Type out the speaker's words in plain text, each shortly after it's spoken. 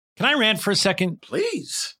Can I rant for a second?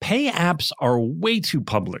 Please. Pay apps are way too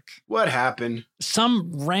public. What happened?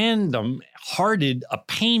 Some random hearted a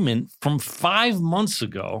payment from 5 months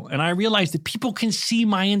ago, and I realized that people can see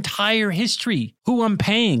my entire history, who I'm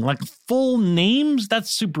paying, like full names.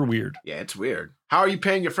 That's super weird. Yeah, it's weird. How are you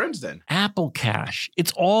paying your friends then? Apple Cash.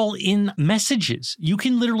 It's all in messages. You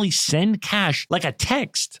can literally send cash like a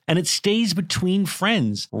text, and it stays between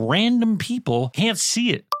friends. Random people can't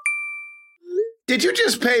see it. Did you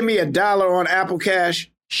just pay me $1 on Apple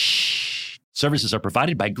Cash? Shh. Services are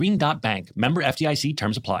provided by Green Dot Bank. Member FDIC.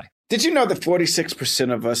 Terms apply. Did you know that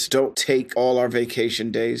 46% of us don't take all our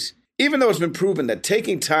vacation days? Even though it's been proven that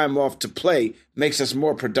taking time off to play makes us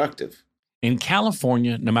more productive. In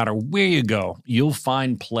California, no matter where you go, you'll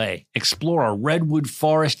find play. Explore a redwood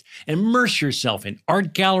forest, immerse yourself in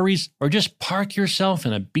art galleries, or just park yourself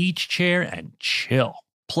in a beach chair and chill.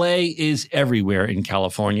 Play is everywhere in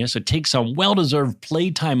California, so take some well-deserved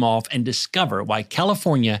playtime off and discover why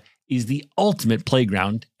California is the ultimate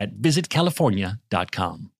playground at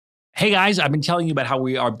visitcalifornia.com. Hey guys, I've been telling you about how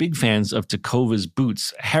we are big fans of Tecovas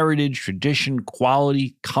boots. Heritage, tradition,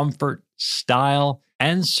 quality, comfort, style,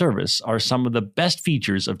 and service are some of the best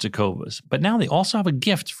features of Tecovas. But now they also have a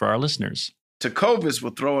gift for our listeners. Tecovas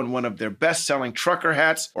will throw in one of their best-selling trucker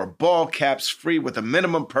hats or ball caps free with a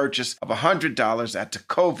minimum purchase of $100 at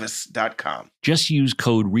tecovas.com. Just use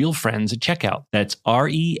code REALFRIENDS at checkout. That's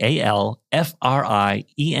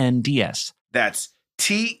REALFRIENDS. That's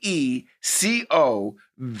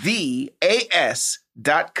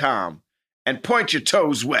TECOVAS.com. And point your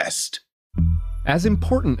toes west. As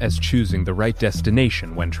important as choosing the right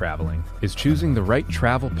destination when traveling is choosing the right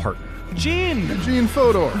travel partner. Gene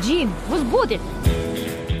Fodor. Gene, was good.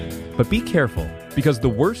 But be careful, because the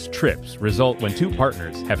worst trips result when two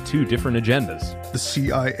partners have two different agendas. The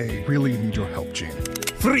CIA really need your help, Gene.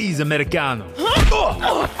 Freeze, Americano.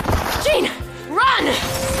 Gene, run!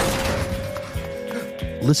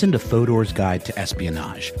 Listen to Fodor's Guide to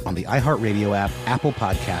Espionage on the iHeartRadio app, Apple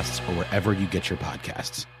Podcasts, or wherever you get your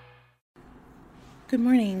podcasts. Good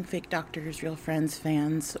morning, fake doctors, real friends,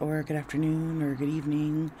 fans, or good afternoon, or good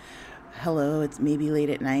evening. Hello, it's maybe late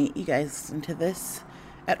at night. You guys listen to this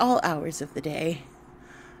at all hours of the day.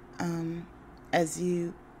 As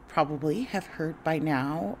you probably have heard by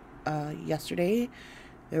now, yesterday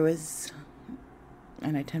there was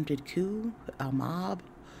an attempted coup, a mob,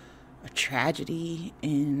 a tragedy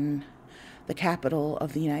in the capital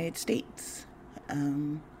of the United States.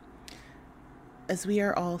 As we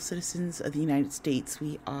are all citizens of the United States,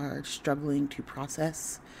 we are struggling to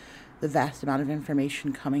process the vast amount of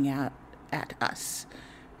information coming out at us.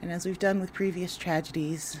 And as we've done with previous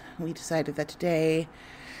tragedies, we decided that today,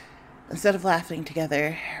 instead of laughing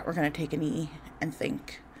together, we're going to take a knee and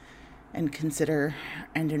think and consider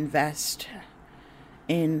and invest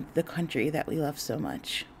in the country that we love so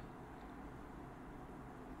much.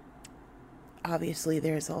 Obviously,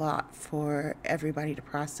 there's a lot for everybody to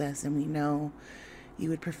process, and we know you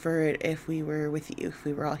would prefer it if we were with you, if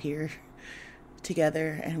we were all here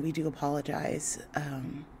together, and we do apologize,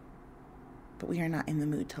 but we are not in the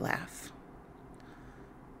mood to laugh.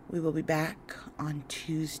 We will be back on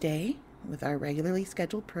Tuesday with our regularly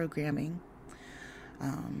scheduled programming.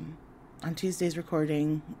 On Tuesday's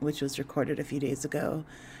recording, which was recorded a few days ago,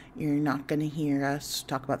 you're not going to hear us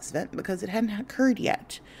talk about this event because it hadn't occurred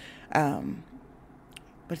yet.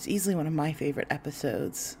 But it's easily one of my favorite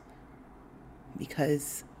episodes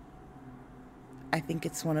because I think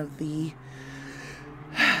it's one of the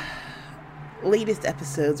latest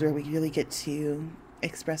episodes where we really get to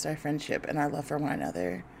express our friendship and our love for one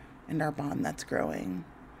another and our bond that's growing.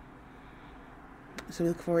 So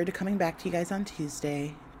we look forward to coming back to you guys on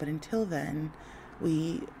Tuesday. But until then,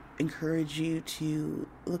 we encourage you to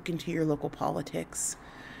look into your local politics,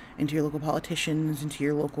 into your local politicians, into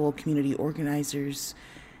your local community organizers,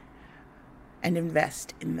 and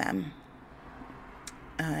invest in them.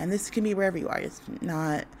 And this can be wherever you are. It's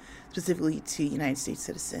not specifically to United States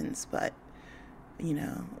citizens, but, you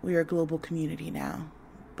know, we are a global community now.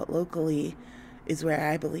 But locally is where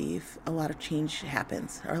I believe a lot of change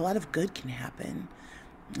happens, or a lot of good can happen.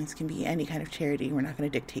 This can be any kind of charity. We're not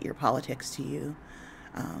going to dictate your politics to you.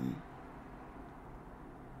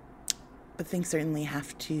 But things certainly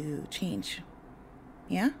have to change.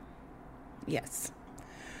 Yeah? Yes.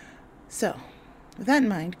 So, with that in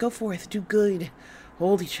mind, go forth, do good,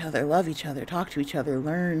 hold each other, love each other, talk to each other,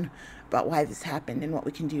 learn about why this happened and what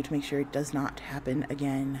we can do to make sure it does not happen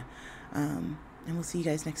again. And we'll see you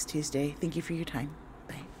guys next Tuesday. Thank you for your time.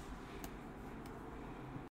 Bye.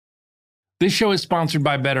 This show is sponsored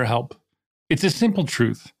by BetterHelp. It's a simple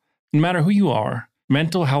truth. No matter who you are,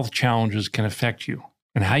 mental health challenges can affect you.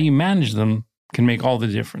 And how you manage them can make all the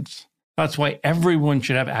difference. That's why everyone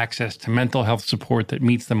should have access to mental health support that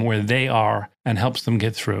meets them where they are and helps them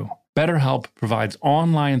get through. BetterHelp provides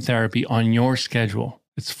online therapy on your schedule.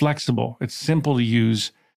 It's flexible, it's simple to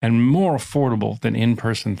use, and more affordable than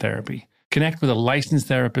in-person therapy. Connect with a licensed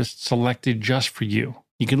therapist selected just for you.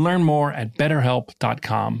 You can learn more at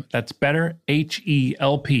BetterHelp.com. That's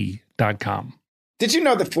BetterHelp.com. Did you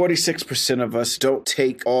know that 46% of us don't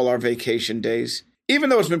take all our vacation days? Even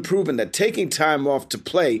though it's been proven that taking time off to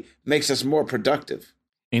play makes us more productive.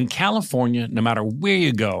 In California, no matter where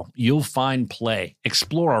you go, you'll find play.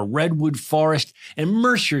 Explore a redwood forest,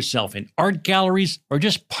 immerse yourself in art galleries, or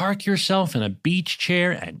just park yourself in a beach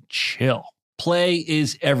chair and chill. Play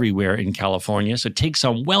is everywhere in California, so take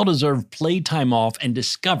some well-deserved playtime off and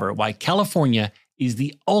discover why California is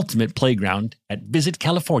the ultimate playground at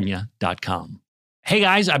visitcalifornia.com. Hey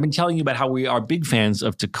guys, I've been telling you about how we are big fans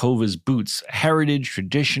of Tecovas boots. Heritage,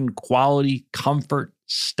 tradition, quality, comfort,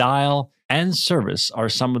 style, and service are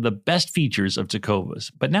some of the best features of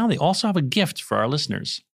Tecovas. But now they also have a gift for our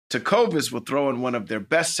listeners. Tecovas will throw in one of their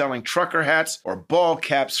best-selling trucker hats or ball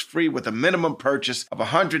caps free with a minimum purchase of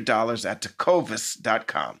 $100 at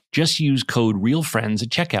tecovas.com. Just use code REALFRIENDS at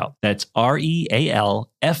checkout. That's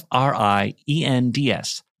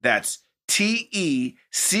REALFRIENDS. That's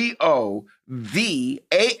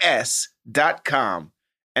TECOVAS.com.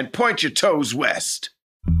 And point your toes west.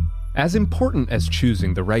 As important as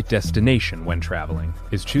choosing the right destination when traveling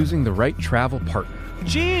is choosing the right travel partner.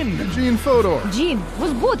 Eugene Fodor. Gene,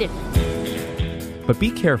 was будет? But be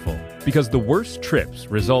careful, because the worst trips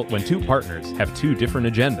result when two partners have two different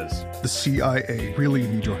agendas. The CIA really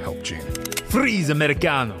need your help, Gene. Freeze,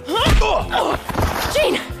 Americano.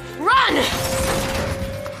 Gene, run!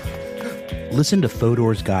 Listen to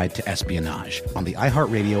Fodor's Guide to Espionage on the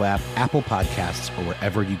iHeartRadio app, Apple Podcasts, or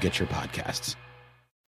wherever you get your podcasts.